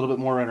show, it's a little bit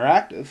more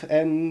interactive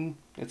and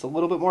it's a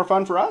little bit more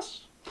fun for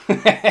us.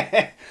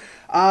 But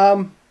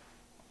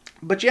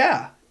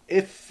yeah,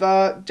 if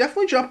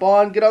definitely jump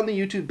on, get on the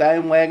YouTube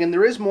bandwagon.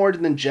 There is more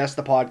than just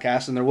the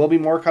podcast, and there will be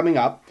more coming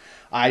up.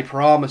 I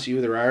promise you,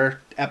 there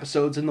are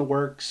episodes in the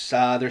works.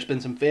 There's been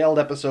some failed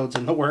episodes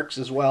in the works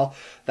as well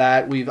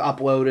that we've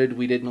uploaded,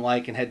 we didn't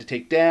like, and had to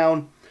take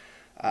down.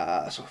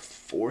 So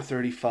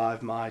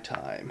 4:35 my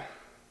time.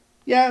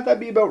 Yeah, that'd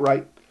be about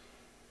right.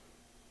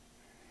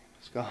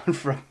 It's gone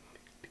from...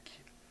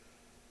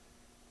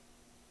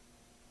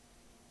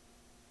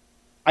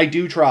 I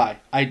do try.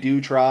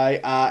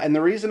 And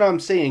the reason I'm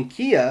saying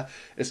Kia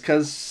is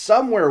because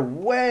somewhere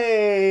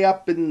way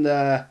up in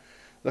the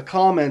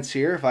comments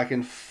here, if I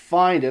can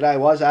find it, I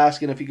was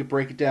asking if you could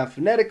break it down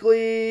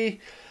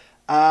phonetically.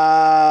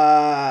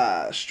 Australia,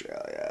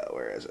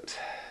 where is it?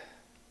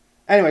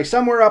 Anyway,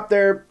 somewhere up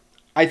there,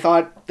 I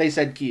thought they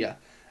said Kia,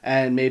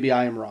 and maybe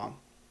I am wrong.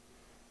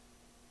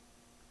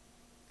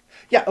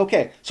 Yeah,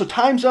 okay, so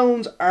time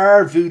zones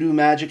are voodoo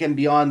magic and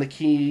beyond the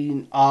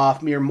keen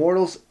of mere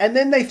mortals, and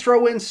then they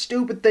throw in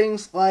stupid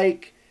things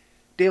like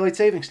daylight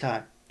savings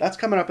time. That's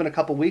coming up in a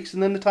couple weeks,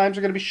 and then the times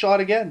are going to be shot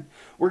again.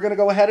 We're going to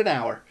go ahead an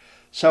hour.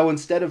 So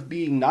instead of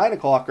being 9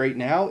 o'clock right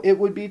now, it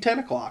would be 10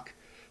 o'clock.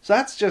 So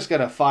that's just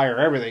going to fire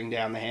everything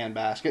down the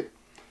handbasket.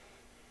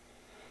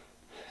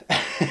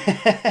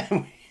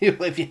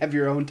 If you have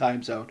your own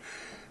time zone.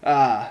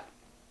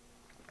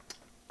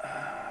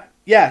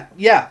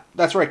 Yeah,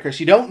 that's right,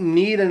 Chris. You don't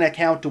need an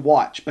account to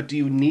watch, but do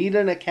you need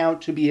an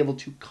account to be able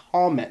to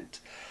comment?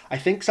 I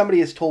think somebody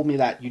has told me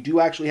that. You do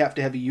actually have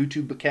to have a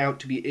YouTube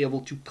account to be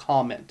able to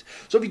comment.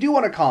 So if you do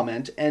want to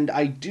comment, and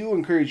I do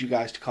encourage you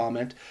guys to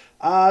comment,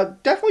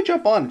 definitely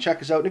jump on and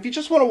check us out. And if you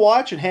just want to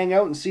watch and hang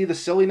out and see the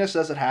silliness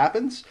as it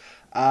happens,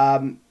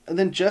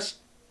 then just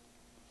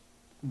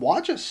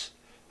watch us.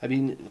 I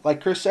mean,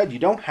 like Chris said, you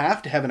don't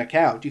have to have an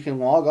account. You can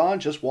log on,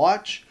 just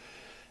watch,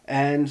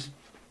 and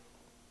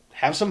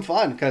have some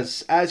fun.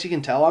 Because as you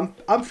can tell,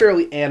 I'm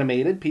fairly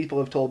animated. People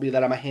have told me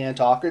that I'm a hand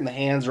talker, and the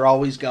hands are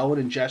always going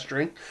and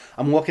gesturing.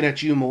 I'm looking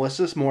at you,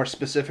 Melissa, more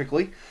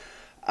specifically.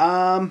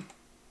 Here,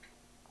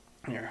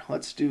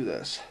 let's do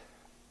this.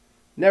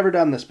 Never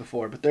done this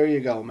before, but there you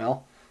go,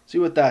 Mel. See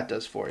what that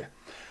does for you.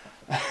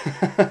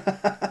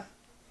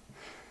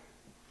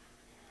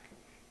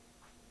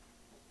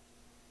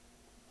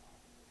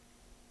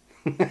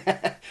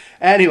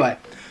 Anyway,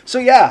 so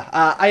yeah,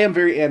 I am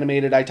very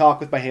animated. I talk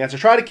with my hands. I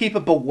try to keep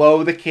it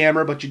below the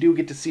camera, but you do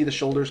get to see the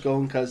shoulders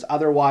going because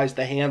otherwise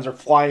the hands are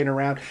flying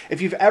around.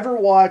 If you've ever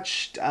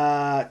watched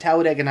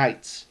Talladega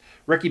Nights,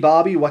 Ricky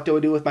Bobby, What Do I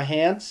Do With My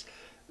Hands?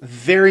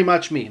 Very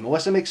much me.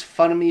 Melissa makes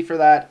fun of me for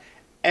that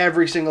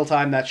every single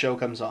time that show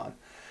comes on.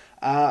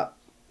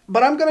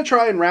 But I'm going to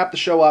try and wrap the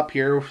show up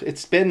here.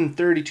 It's been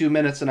 32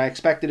 minutes and I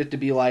expected it to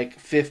be like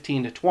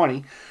 15 to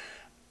 20.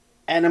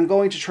 And I'm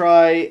going to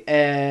try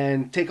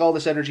and take all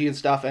this energy and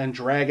stuff and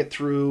drag it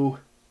through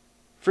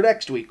for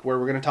next week, where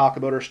we're going to talk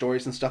about our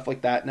stories and stuff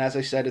like that. And as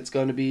I said, it's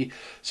going to be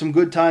some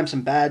good times,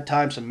 some bad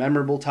times, some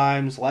memorable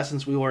times,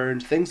 lessons we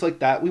learned, things like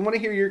that. We want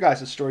to hear your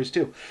guys' stories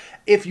too.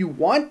 If you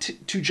want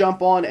to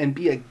jump on and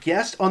be a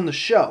guest on the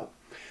show,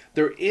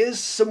 there is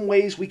some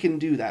ways we can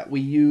do that. We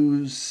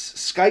use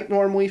Skype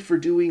normally for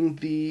doing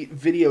the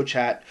video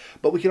chat,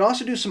 but we can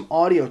also do some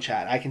audio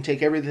chat. I can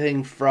take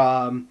everything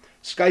from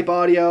Skype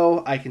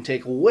audio, I can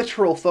take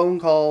literal phone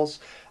calls,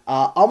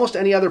 almost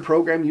any other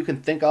program you can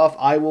think of.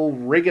 I will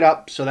rig it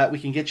up so that we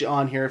can get you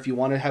on here if you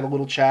want to have a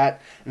little chat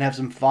and have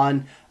some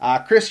fun.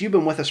 Chris, you've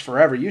been with us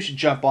forever. You should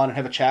jump on and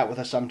have a chat with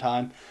us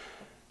sometime.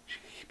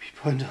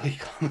 People into the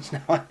comments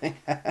now, I think.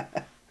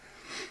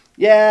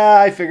 Yeah,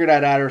 I figured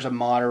I'd add her as a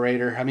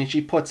moderator. I mean, she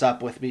puts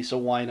up with me, so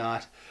why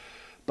not?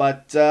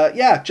 But,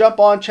 yeah, jump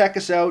on, check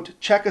us out.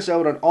 Check us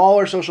out on all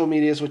our social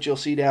medias, which you'll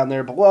see down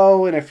there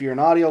below. And if you're an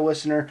audio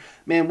listener,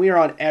 man, we are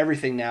on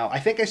everything now. I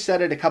think I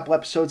said it a couple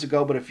episodes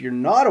ago, but if you're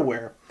not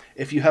aware,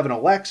 if you have an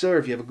Alexa, or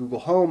if you have a Google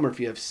Home, or if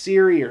you have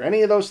Siri, or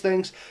any of those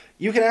things,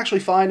 you can actually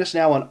find us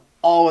now on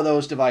all of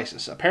those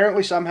devices.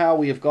 Apparently, somehow,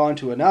 we have gone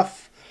to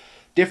enough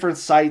different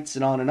sites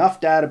and on enough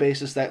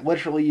databases that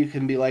literally you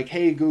can be like,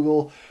 hey,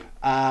 Google,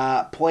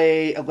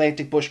 play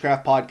Atlantic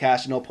Bushcraft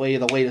Podcast, and it'll play you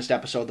the latest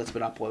episode that's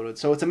been uploaded.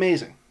 So it's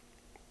amazing.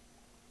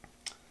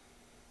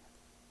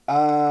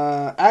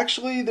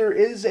 Actually, there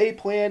is a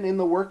plan in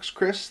the works,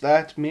 Chris,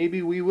 that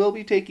maybe we will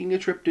be taking a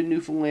trip to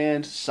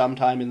Newfoundland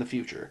sometime in the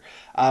future.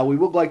 We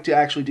would like to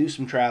actually do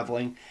some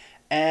traveling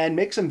and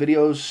make some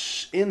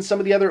videos in some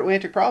of the other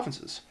Atlantic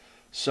provinces.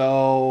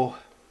 So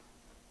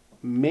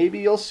maybe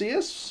you'll see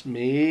us.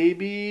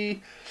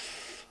 Maybe,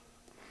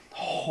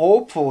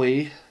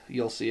 hopefully,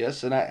 you'll see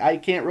us. And I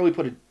can't really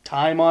put a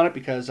time on it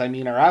because, I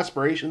mean, our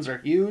aspirations are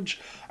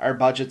huge. Our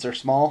budgets are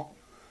small,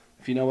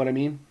 if you know what I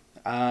mean.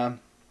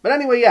 But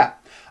anyway, yeah,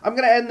 I'm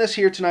going to end this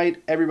here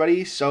tonight,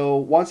 everybody. So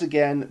once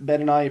again, Ben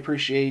and I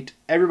appreciate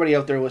everybody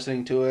out there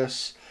listening to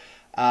us.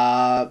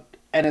 And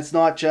it's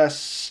not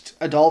just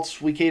adults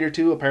we cater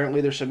to.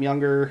 Apparently there's some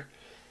younger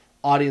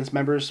audience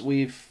members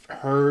we've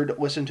heard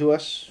listen to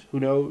us. Who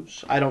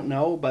knows? I don't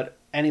know. But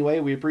anyway,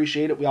 we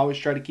appreciate it. We always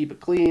try to keep it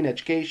clean,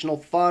 educational,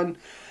 fun.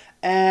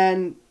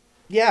 And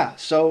yeah,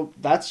 so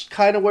that's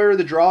kind of where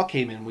the draw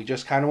came in. We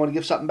just kind of want to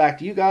give something back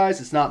to you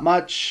guys. It's not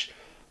much.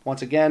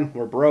 Once again,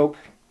 we're broke.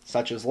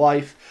 Such is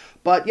life.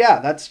 But yeah,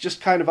 that's just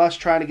kind of us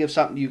trying to give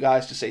something to you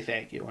guys to say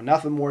thank you. And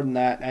nothing more than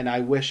that. And I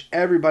wish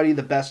everybody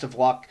the best of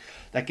luck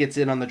that gets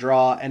in on the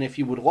draw. And if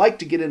you would like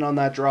to get in on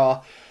that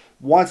draw,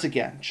 once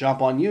again,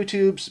 jump on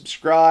YouTube,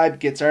 subscribe,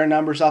 gets our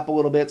numbers up a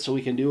little bit so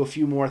we can do a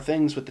few more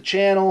things with the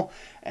channel.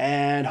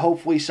 And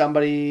hopefully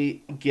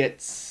somebody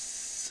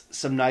gets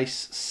some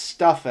nice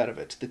stuff out of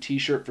it. The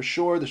t-shirt for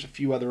sure. There's a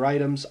few other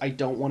items. I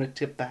don't want to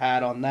tip the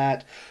hat on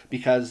that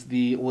because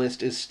the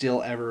list is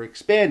still ever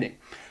expanding.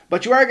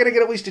 But you are going to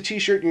get at least a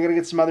t-shirt. You're going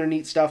to get some other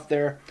neat stuff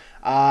there.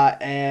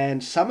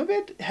 And some of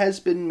it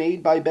has been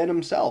made by Ben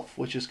himself,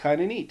 which is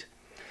kind of neat.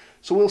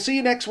 So we'll see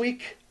you next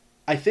week.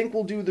 I think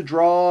we'll do the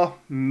draw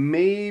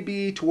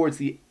maybe towards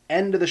the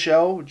end of the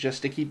show,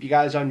 just to keep you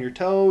guys on your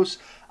toes.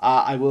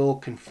 I will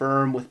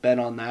confirm with Ben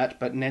on that.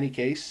 But in any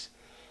case...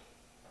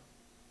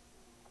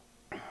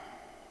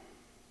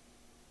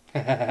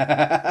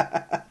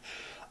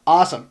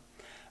 Awesome.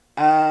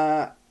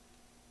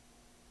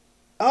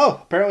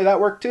 Oh, apparently that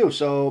worked too.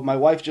 So my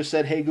wife just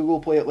said, hey, Google,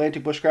 play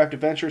Atlantic Bushcraft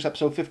Adventures,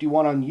 episode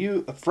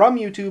 51 from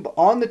YouTube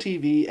on the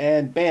TV,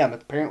 and bam,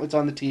 apparently it's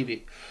on the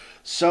TV.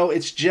 So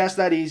it's just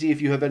that easy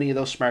if you have any of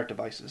those smart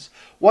devices.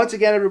 Once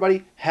again,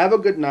 everybody, have a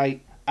good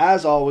night.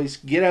 As always,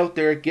 get out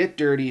there, get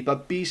dirty,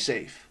 but be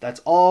safe.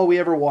 That's all we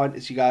ever want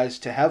is you guys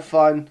to have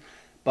fun,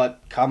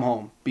 but come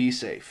home. Be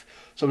safe.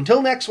 So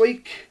until next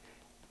week,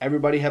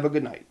 everybody have a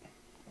good night.